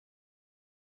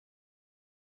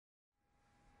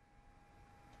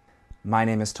My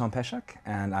name is Tom Peschak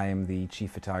and I am the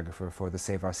chief photographer for the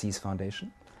Save Our Seas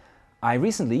Foundation. I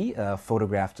recently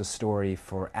photographed a story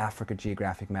for Africa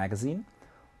Geographic magazine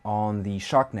on the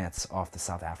shark nets off the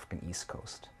South African east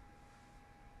coast.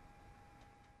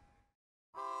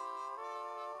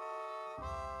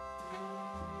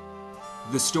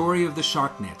 The story of the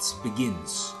shark nets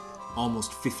begins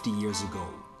almost 50 years ago,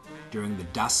 during the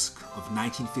dusk of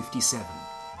 1957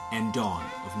 and dawn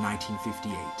of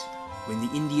 1958, when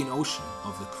the Indian Ocean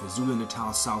of the KwaZulu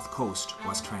Natal south coast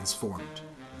was transformed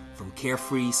from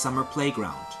carefree summer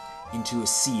playground into a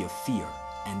sea of fear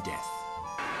and death.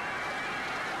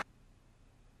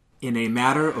 In a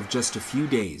matter of just a few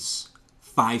days,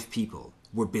 5 people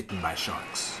were bitten by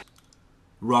sharks.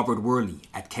 Robert Worley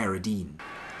at Carradine,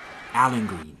 Alan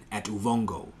Green at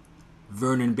Uvongo,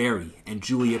 Vernon Berry and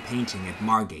Julia Painting at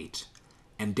Margate,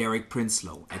 and Derek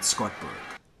Prinsloo at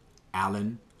Scottburgh.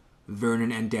 Alan,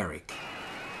 Vernon and Derek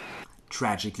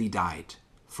tragically died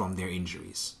from their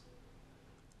injuries.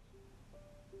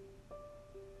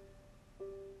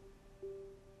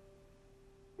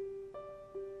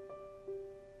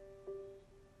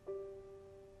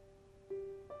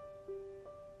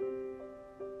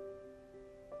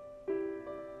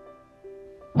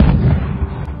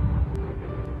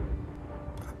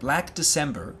 Black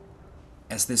December,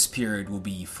 as this period will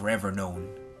be forever known,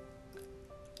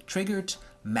 triggered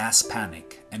mass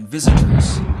panic, and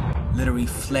visitors literally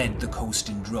fled the coast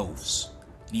in droves,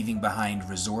 leaving behind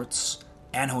resorts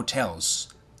and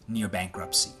hotels near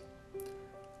bankruptcy.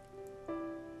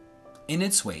 In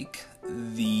its wake,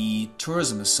 the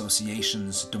tourism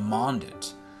associations demanded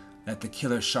that the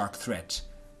killer shark threat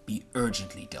be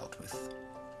urgently dealt with.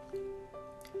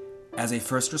 As a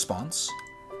first response,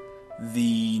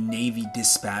 the Navy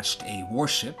dispatched a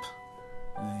warship,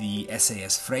 the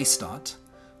SAS Vrystaat,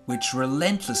 which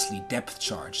relentlessly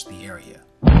depth-charged the area.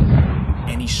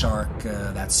 Any shark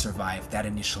that survived that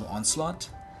initial onslaught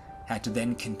had to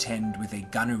then contend with a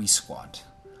gunnery squad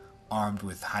armed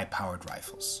with high-powered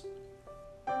rifles.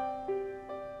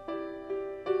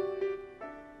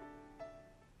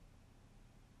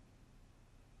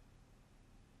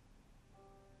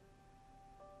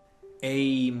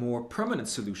 A more permanent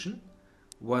solution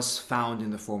was found in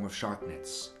the form of shark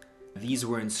nets. These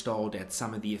were installed at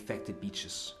some of the affected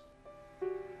beaches.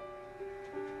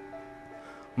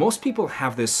 Most people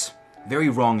have this very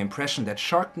wrong impression that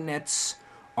shark nets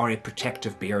are a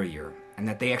protective barrier and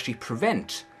that they actually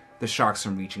prevent the sharks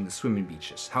from reaching the swimming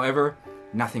beaches. However,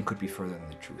 nothing could be further than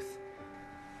the truth.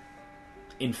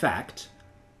 In fact,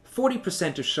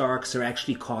 40% of sharks are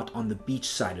actually caught on the beach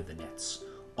side of the nets,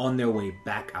 on their way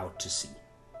back out to sea.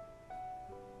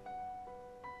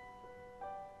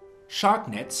 Shark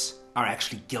nets are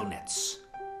actually gill nets,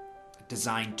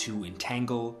 designed to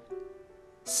entangle,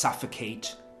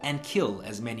 suffocate, and kill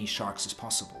as many sharks as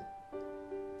possible.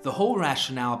 The whole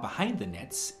rationale behind the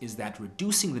nets is that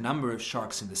reducing the number of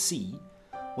sharks in the sea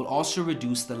will also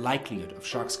reduce the likelihood of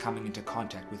sharks coming into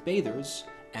contact with bathers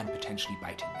and potentially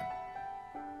biting them.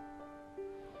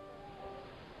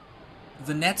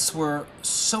 The nets were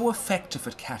so effective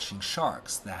at catching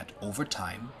sharks that, over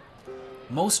time,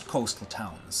 most coastal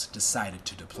towns decided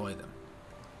to deploy them.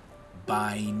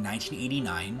 By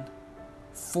 1989,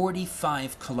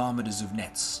 45 kilometers of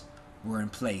nets were in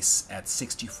place at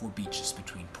 64 beaches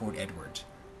between Port Edward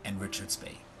and Richards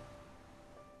Bay.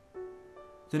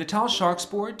 The Natal Sharks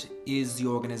Board is the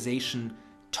organization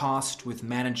tasked with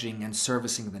managing and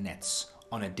servicing the nets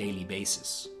on a daily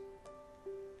basis.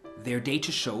 Their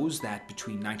data shows that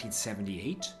between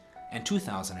 1978 and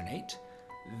 2008,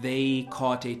 they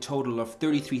caught a total of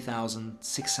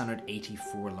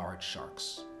 33,684 large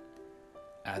sharks.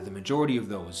 The majority of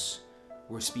those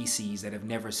were species that have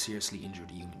never seriously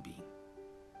injured a human being.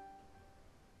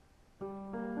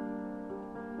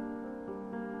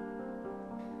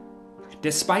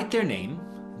 Despite their name,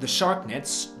 the shark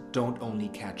nets don't only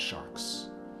catch sharks.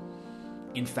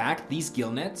 In fact, these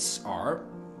gill nets are,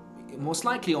 most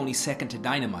likely only second to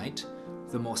dynamite,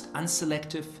 the most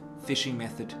unselective fishing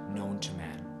method known to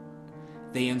man.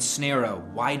 They ensnare a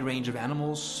wide range of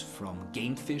animals, from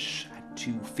game fish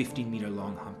to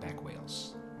 15-meter-long humpback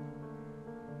whales.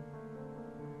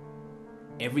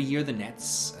 Every year the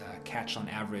nets catch on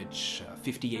average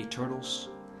 58 turtles,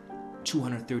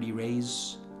 230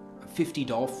 rays, 50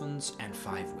 dolphins, and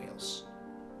 5 whales.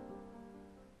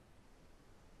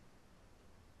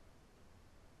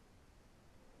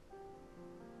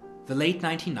 The late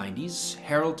 1990s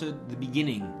heralded the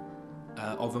beginning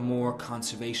of a more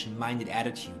conservation-minded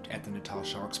attitude at the Natal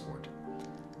Sharks Board.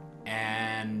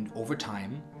 And over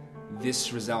time,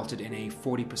 this resulted in a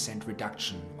 40%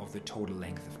 reduction of the total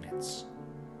length of nets.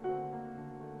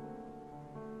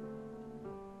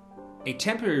 A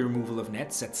temporary removal of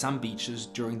nets at some beaches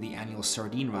during the annual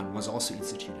sardine run was also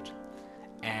instituted,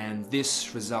 and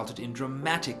this resulted in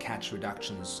dramatic catch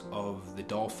reductions of the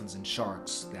dolphins and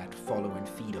sharks that follow and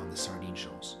feed on the sardine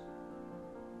shoals.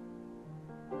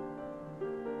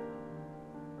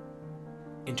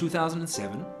 In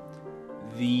 2007,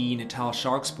 the Natal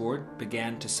Sharks Board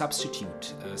began to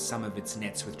substitute some of its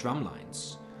nets with drum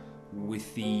lines,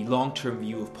 with the long-term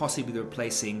view of possibly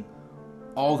replacing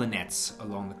all the nets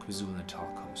along the KwaZulu Natal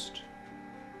coast.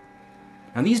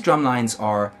 Now these drum lines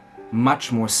are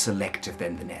much more selective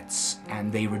than the nets,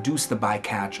 and they reduce the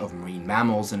bycatch of marine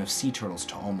mammals and of sea turtles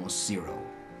to almost zero.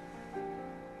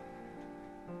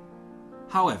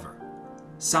 However,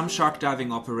 some shark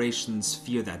diving operations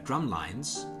fear that drum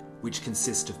lines, which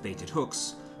consist of baited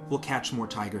hooks, will catch more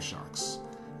tiger sharks,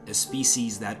 a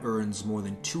species that earns more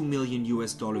than $2 million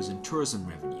in tourism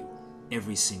revenue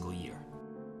every single year.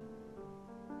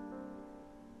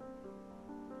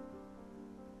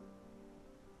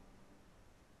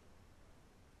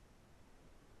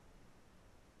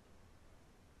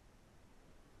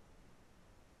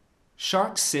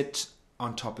 Sharks sit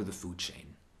on top of the food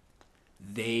chain.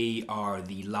 They are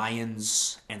the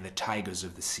lions and the tigers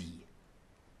of the sea.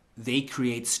 They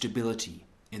create stability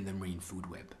in the marine food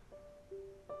web.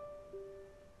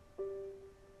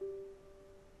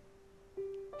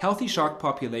 Healthy shark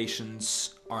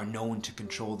populations are known to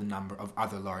control the number of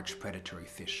other large predatory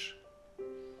fish.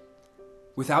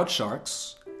 Without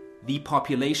sharks, the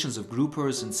populations of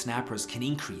groupers and snappers can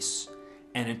increase,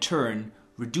 and in turn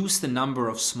reduce the number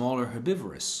of smaller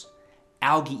herbivorous,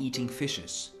 algae-eating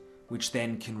fishes, which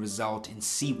then can result in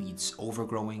seaweeds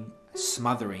overgrowing,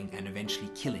 smothering, and eventually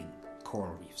killing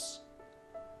coral reefs.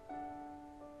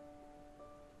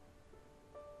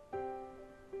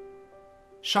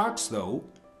 Sharks, though,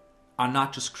 are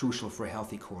not just crucial for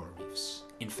healthy coral reefs.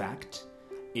 In fact,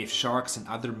 if sharks and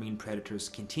other marine predators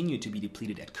continue to be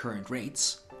depleted at current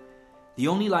rates, the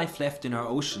only life left in our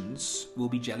oceans will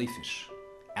be jellyfish,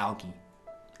 algae,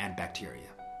 and bacteria.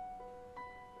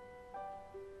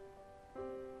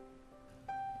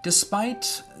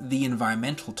 Despite the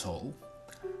environmental toll,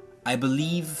 I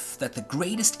believe that the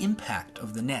greatest impact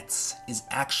of the nets is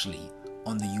actually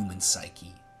on the human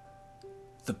psyche.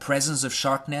 The presence of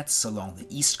shark nets along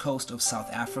the east coast of South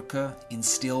Africa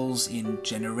instills in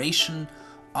generation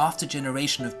after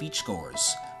generation of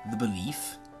beachgoers the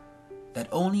belief that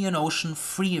only an ocean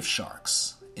free of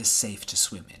sharks is safe to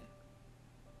swim in.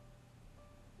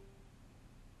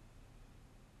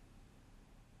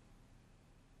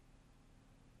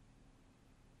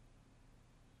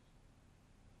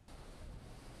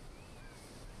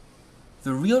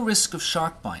 The real risk of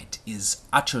shark bite is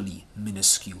utterly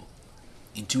minuscule.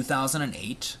 In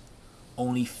 2008,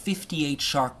 only 58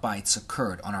 shark bites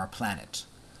occurred on our planet,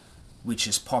 which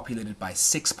is populated by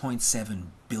 6.7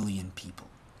 billion people.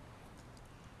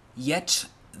 Yet,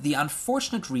 the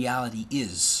unfortunate reality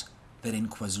is that in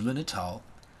KwaZulu Natal,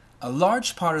 a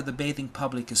large part of the bathing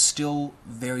public is still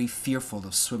very fearful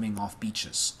of swimming off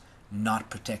beaches,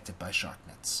 not protected by shark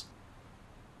nets.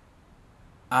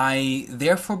 I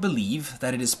therefore believe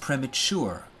that it is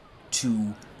premature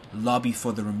to lobby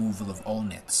for the removal of all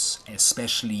nets,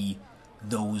 especially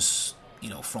those,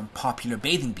 from popular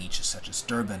bathing beaches such as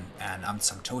Durban and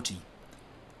Amtsamtoti.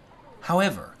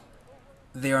 However,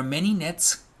 there are many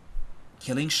nets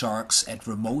killing sharks at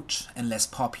remote and less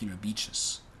popular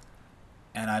beaches,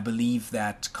 and I believe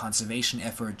that conservation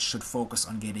efforts should focus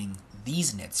on getting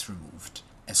these nets removed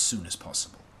as soon as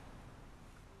possible.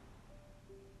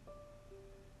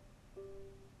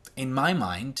 In my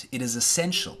mind, it is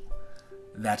essential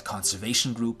that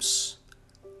conservation groups,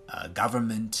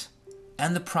 government,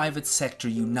 and the private sector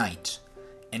unite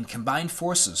and combine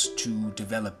forces to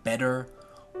develop better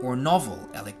or novel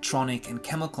electronic and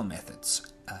chemical methods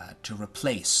to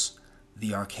replace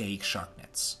the archaic shark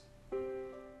nets.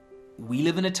 We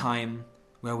live in a time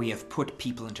where we have put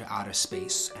people into outer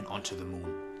space and onto the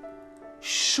moon.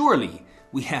 Surely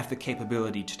we have the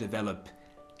capability to develop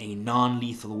a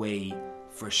non-lethal way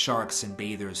for sharks and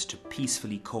bathers to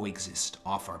peacefully coexist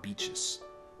off our beaches.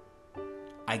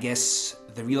 I guess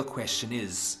the real question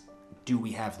is, do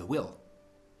we have the will?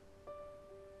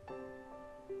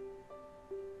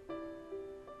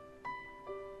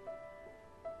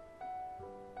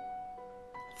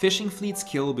 Fishing fleets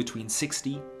kill between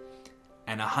 60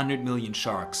 and 100 million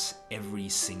sharks every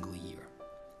single year,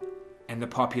 and the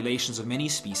populations of many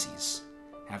species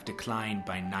have declined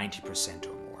by 90% or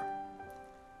more.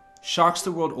 Sharks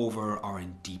the world over are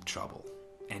in deep trouble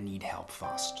and need help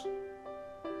fast.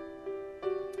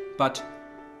 But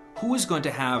who is going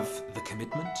to have the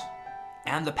commitment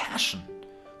and the passion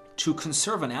to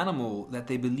conserve an animal that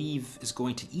they believe is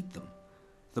going to eat them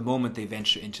the moment they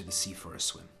venture into the sea for a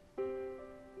swim.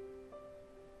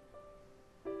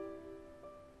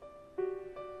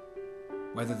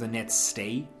 Whether the nets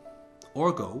stay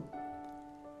or go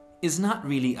is not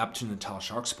really up to Natal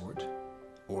Sharks Board,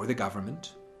 or the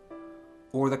government,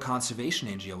 or the conservation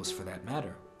NGOs for that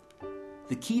matter.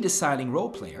 The key deciding role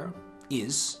player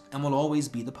is and will always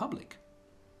be the public.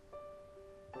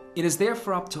 It is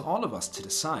therefore up to all of us to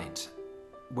decide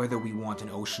whether we want an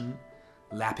ocean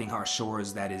lapping our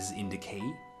shores that is in decay,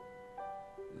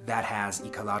 that has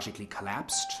ecologically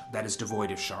collapsed, that is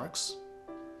devoid of sharks,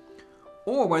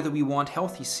 or whether we want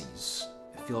healthy seas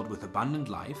filled with abundant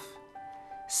life,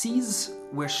 seas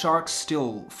where sharks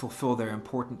still fulfill their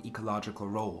important ecological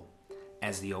role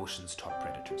as the ocean's top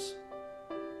predators.